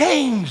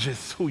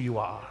changes who you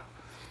are.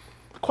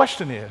 The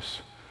question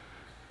is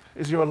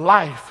your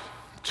life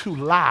too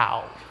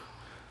loud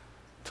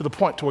to the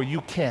point to where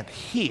you can't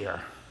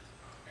hear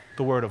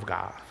the word of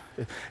God?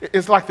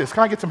 It's like this.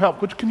 Can I get some help?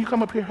 Can you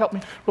come up here, help me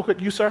real quick?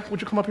 You, sir,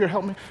 would you come up here,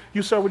 help me?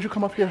 You, sir, would you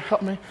come up here,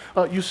 help me?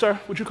 You, sir,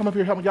 would you come up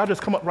here, help me? Y'all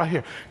just come up right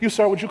here. You,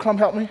 sir, would you come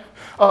help me?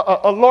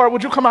 Laura,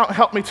 would you come out and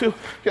help me too?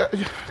 Yeah,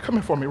 come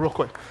here for me real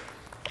quick.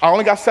 I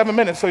only got 7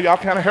 minutes, so y'all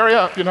kind of hurry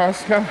up. You know,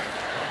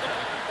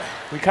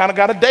 we kind of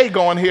got a day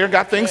going here,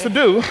 got things to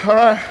do. All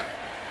right.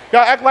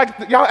 Y'all act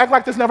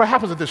like this never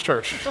happens at this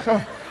church.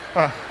 All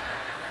right.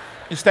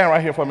 You stand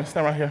right here for me.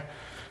 Stand right here.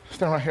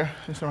 Stand right here.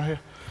 You stand right here.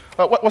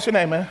 What's your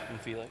name, man? I'm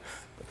Felix.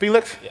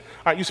 Felix? Yeah. All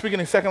right, you speak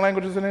any second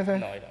languages or anything?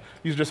 No, I don't.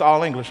 You just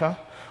all English, huh?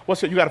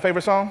 You got a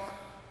favorite song?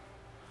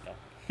 No.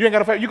 You ain't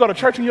got a favorite? You go to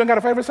church and you ain't got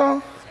a favorite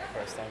song? It's my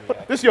first time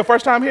here. This is your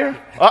first time here?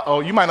 Uh-oh,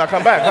 you might not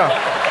come back, huh?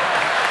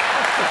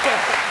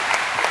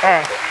 All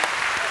right.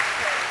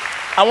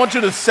 I want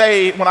you to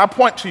say, when I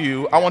point to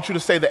you, I want you to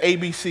say the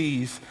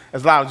ABCs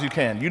as loud as you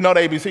can. You know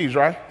the ABCs,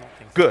 right?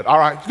 Good, all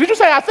right. Did you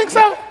say I think so?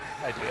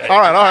 I do. All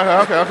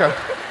right, okay.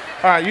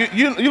 All right,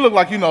 you look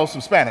like you know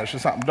some Spanish or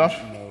something, don't you?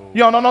 No. You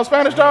don't know no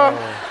Spanish, dog?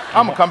 No.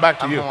 I'm gonna come back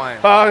to I'm you.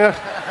 Hawaiian.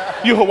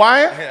 Yeah. You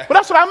Hawaiian? Yeah. Well,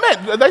 that's what I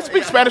meant. They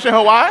speak Spanish in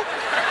Hawaii.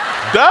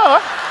 Duh.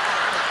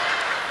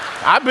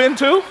 I've been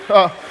too.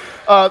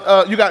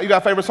 You got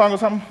a favorite song or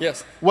something?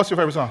 Yes. What's your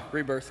favorite song?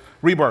 Rebirth.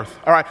 Rebirth.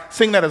 All right,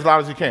 sing that as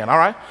loud as you can, all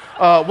right?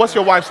 What's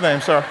your wife's name,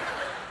 sir?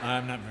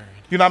 I'm not married.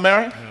 You're not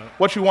married? No.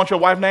 What you want your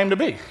wife's name to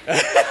be?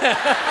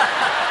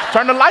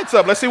 Turn the lights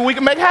up. Let's see what we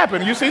can make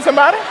happen. You see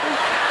somebody?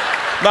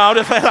 No, I'm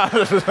just saying.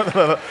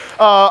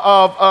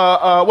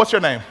 What's your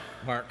name?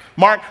 Mark.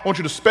 Mark, I want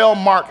you to spell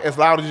Mark as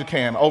loud as you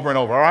can, over and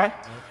over, all right?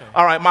 Okay.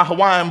 All right, my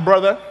Hawaiian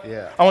brother.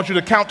 Yeah. I want you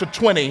to count to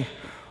 20.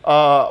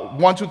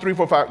 1, 2, 3,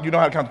 4, 5. You know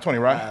how to count to 20,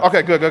 right?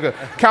 Okay, good.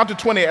 Count to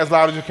 20 as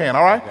loud as you can,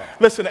 all right? Okay.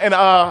 Listen, and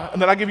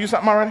did I give you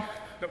something already?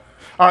 Nope.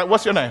 All right,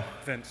 what's your name?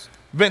 Vince.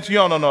 Vince, you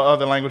don't know no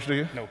other language, do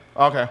you? Nope.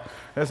 Okay,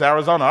 it's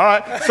Arizona, all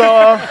right.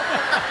 So,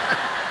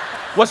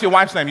 what's your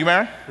wife's name? You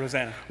married?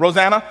 Rosanna.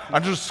 Rosanna? I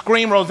just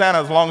scream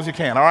Rosanna as long as you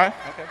can, all right?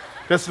 Okay.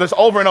 Just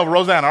over and over,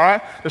 Rosanna, all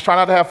right? Just try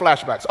not to have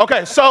flashbacks.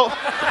 Okay, so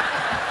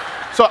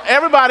So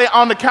everybody,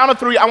 on the count of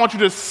three, I want you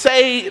to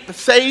say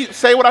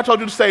what I told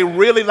you to say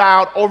really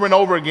loud over and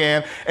over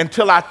again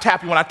until I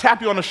tap you. When I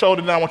tap you on the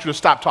shoulder, then I want you to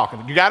stop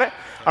talking. You got it?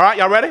 All right,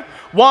 y'all ready?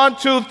 1,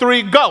 2,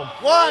 3, go.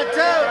 1, 2,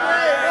 3, 4,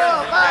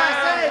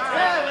 5, 6,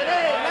 7,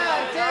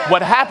 8, 9, 10.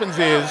 What happens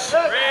is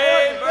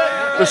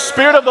the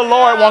Spirit of the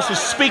Lord wants to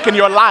speak in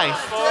your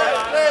life.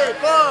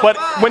 But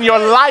when your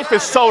life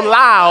is so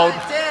loud,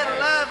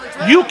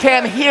 you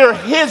can't hear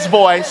His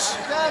voice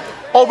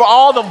over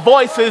all the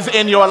voices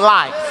in your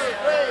life.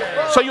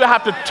 So you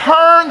have to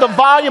turn the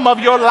volume of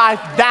your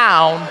life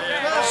down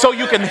so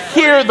you can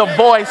hear the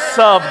voice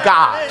of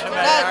God.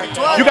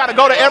 You got to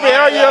go to every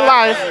area of your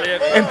life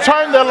and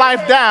turn their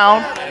life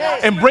down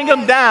and bring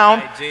them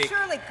down.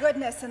 Surely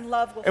goodness and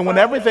love will And when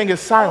follow everything me is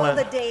silent,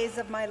 all the days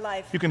of my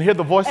life. you can hear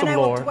the voice of And the I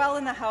will Lord dwell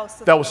in the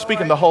house of that the was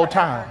speaking Lord the whole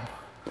forever. time,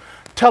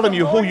 telling The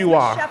you who Lord is you my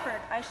are, shepherd,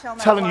 I shall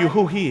not telling you want.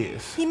 who He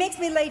is. He makes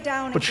me lay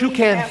down But in you green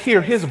can't hear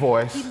pastures. His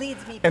voice He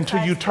leads me until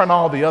beside you still turn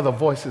all waters. the other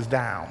voices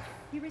down.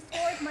 He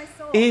restores my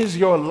soul. Is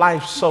your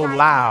life so He guides me in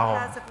loud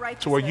paths of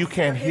to where you righteousness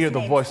can't for hear His the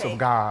name's voice of sake.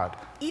 God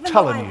Even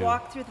telling though I you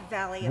walk through the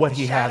valley of what the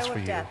He shadow has for of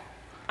you? death,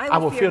 I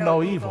will fear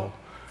no evil,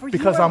 for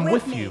because you are I'm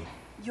with me. you.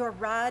 Your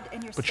rod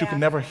and your But you staff, can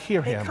never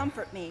hear they Him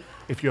comfort me.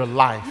 if your You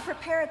life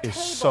prepare a is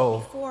table so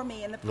before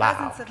me in the loud.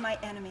 presence of my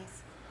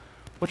enemies.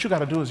 What you got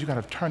to do is you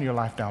got to turn your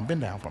life down. Bend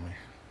down for me.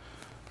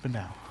 Bend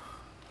down.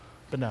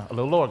 Bend down. A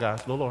little lower, guys.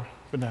 A little lower.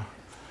 Bend down.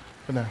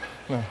 Bend down.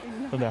 Bend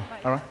down. Bend down.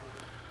 All right?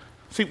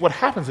 See, what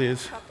happens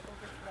is Cup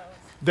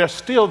overflows. they're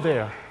still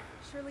there.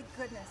 Surely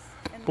goodness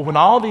and But when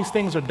love all these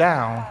things are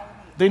down, follow me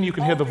then you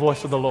can hear all the voice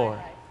days of the my Lord.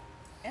 life,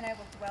 and I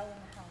will dwell in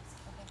the house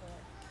of the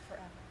Lord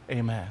forever.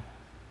 Amen.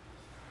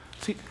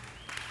 See,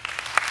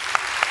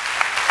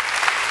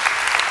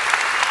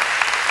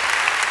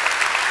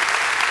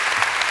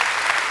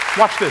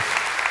 watch this.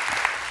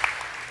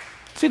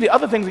 See, the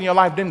other things in your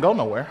life didn't go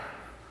nowhere.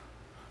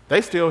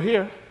 They still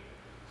here.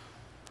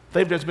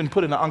 They've just been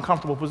put in an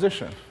uncomfortable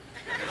position.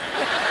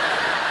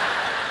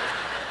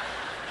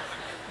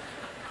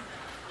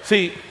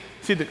 See,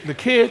 the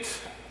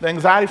kids, the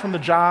anxiety from the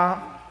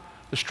job,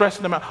 the stress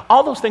in them out,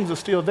 all those things are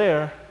still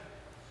there,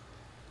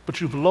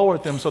 but you've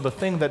lowered them so the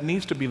thing that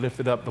needs to be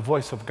lifted up, the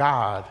voice of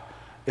God,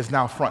 is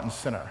now front and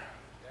center.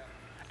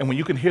 And when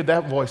you can hear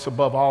that voice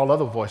above all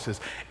other voices,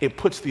 it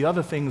puts the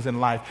other things in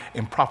life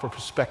in proper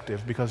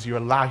perspective because your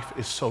life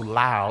is so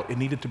loud, it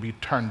needed to be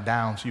turned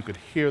down so you could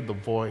hear the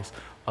voice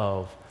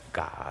of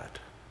God.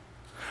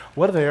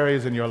 What are the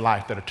areas in your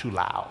life that are too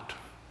loud,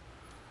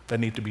 that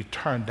need to be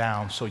turned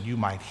down so you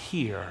might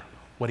hear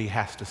what He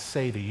has to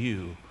say to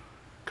you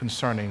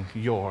concerning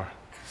your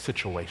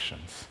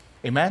situations?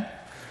 Amen?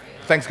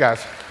 Thanks,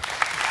 guys.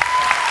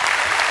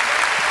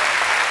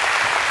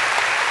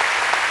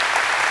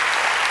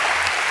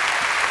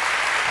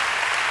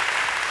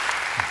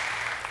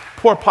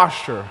 Poor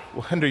posture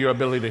will hinder your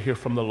ability to hear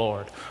from the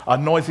Lord. A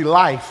noisy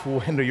life will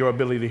hinder your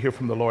ability to hear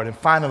from the Lord. And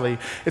finally,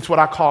 it's what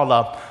I call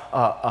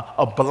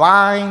a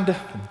blind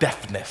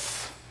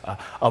deafness.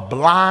 A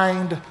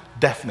blind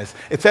deafness.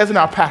 It says in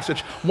our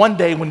passage, one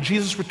day when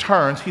Jesus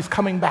returns, He's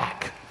coming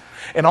back.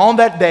 And on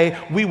that day,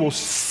 we will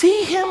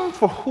see Him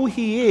for who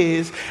He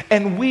is,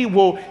 and we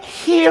will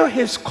hear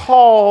His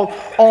call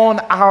on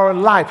our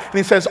life. And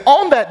He says,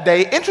 on that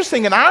day,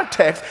 interesting in our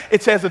text,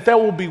 it says that there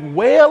will be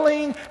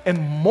wailing and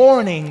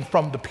mourning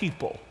from the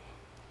people.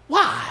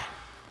 Why?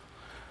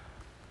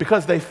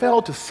 Because they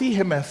failed to see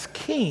Him as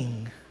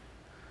King.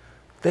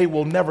 They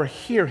will never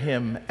hear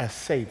Him as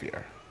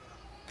Savior.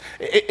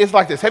 It's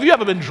like this. Have you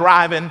ever been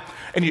driving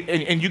and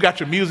you got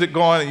your music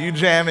going and you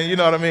jamming, you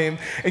know what I mean?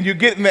 And you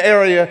get in the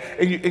area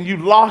and you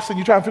lost and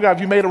you try to figure out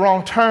if you made a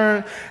wrong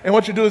turn. And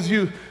what you do is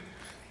you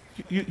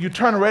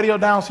turn the radio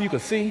down so you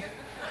can see.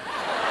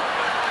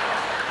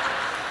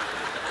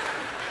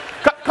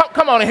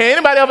 Come on in here.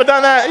 Anybody ever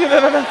done that? You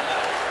know,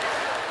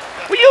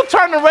 will you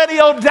turn the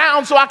radio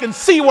down so I can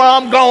see where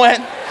I'm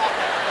going?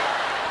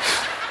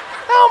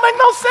 That don't make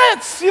no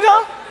sense, you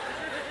know?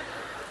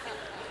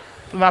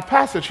 In our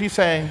passage, He's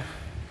saying,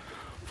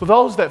 for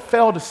those that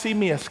fail to see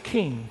me as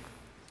King,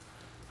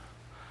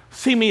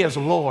 see me as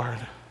Lord,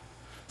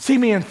 see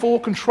me in full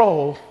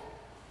control,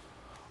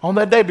 on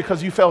that day,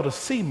 because you fail to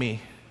see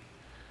me,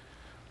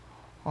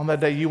 on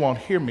that day you won't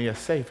hear me as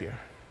Savior.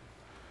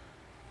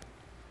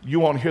 You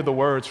won't hear the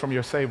words from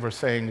your Savior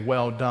saying,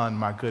 well done,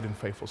 my good and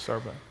faithful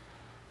servant.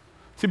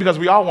 See, because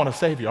we all want a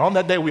Savior. On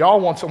that day, we all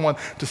want someone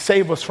to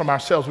save us from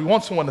ourselves. We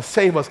want someone to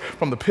save us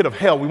from the pit of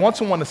hell. We want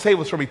someone to save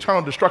us from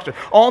eternal destruction.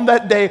 On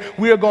that day,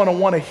 we are going to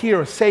want to hear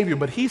a Savior.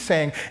 But He's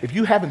saying, if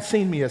you haven't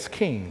seen me as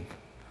King,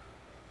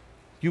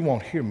 you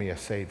won't hear me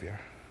as Savior.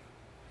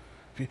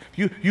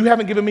 You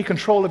haven't given me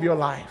control of your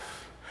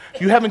life.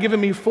 You haven't given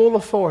me full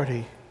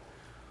authority.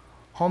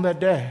 On that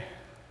day,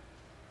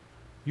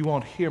 you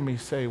won't hear me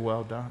say,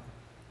 well done.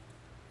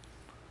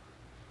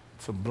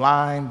 It's a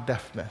blind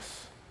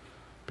deafness.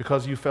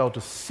 Because you fail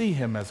to see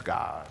Him as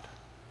God,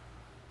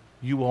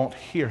 you won't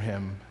hear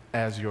Him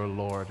as your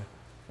Lord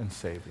and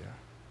Savior.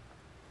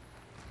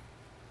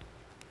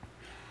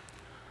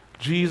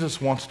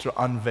 Jesus wants to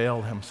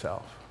unveil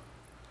Himself.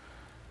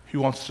 He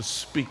wants to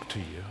speak to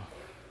you.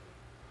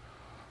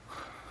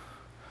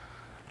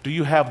 Do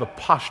you have the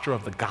posture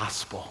of the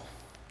gospel?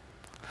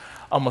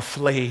 I'm a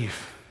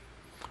slave,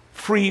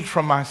 freed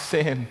from my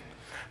sin,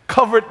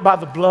 covered by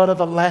the blood of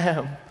the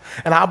Lamb.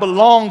 And I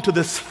belong to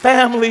this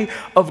family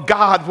of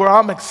God where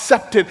I'm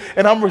accepted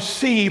and I'm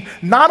received,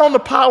 not on the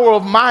power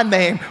of my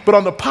name, but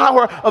on the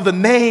power of the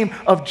name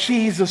of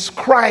Jesus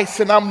Christ.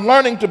 And I'm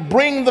learning to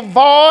bring the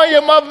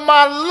volume of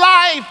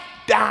my life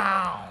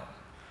down.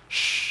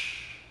 Shh.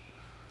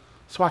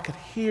 So I could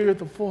hear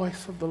the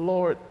voice of the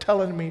Lord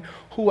telling me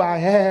who I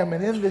am.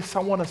 And in this, I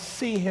want to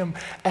see him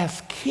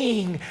as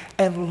King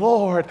and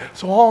Lord.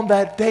 So on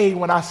that day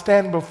when I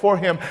stand before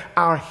him,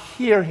 I'll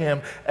hear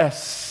him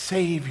as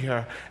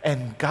Savior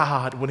and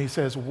God when he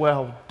says,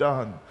 well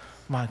done,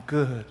 my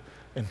good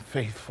and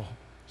faithful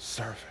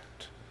servant.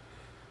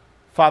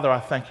 Father, I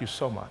thank you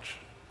so much.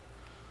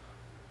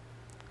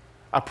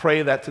 I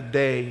pray that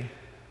today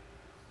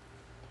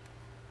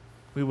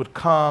we would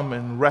come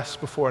and rest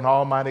before an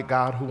almighty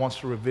God who wants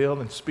to reveal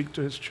and speak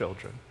to his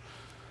children.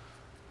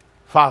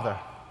 Father,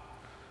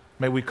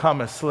 may we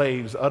come as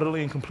slaves,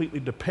 utterly and completely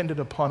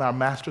dependent upon our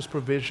master's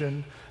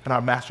provision and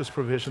our master's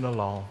provision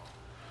alone.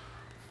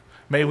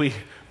 May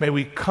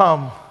we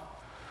come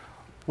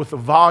with the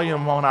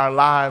volume on our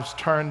lives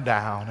turned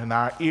down and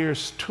our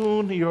ears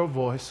tuned to your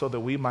voice so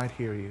that we might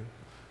hear you.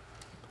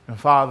 And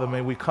Father,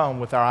 may we come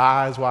with our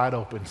eyes wide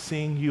open,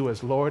 seeing you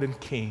as Lord and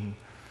King,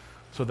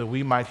 so that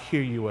we might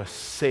hear you as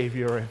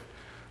Savior and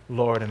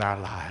Lord in our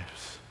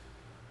lives.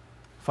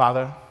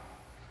 Father,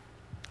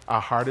 our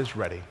heart is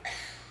ready.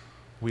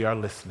 We are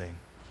listening.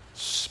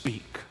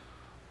 Speak,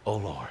 O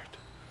Lord.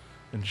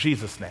 In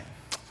Jesus' name,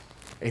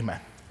 amen.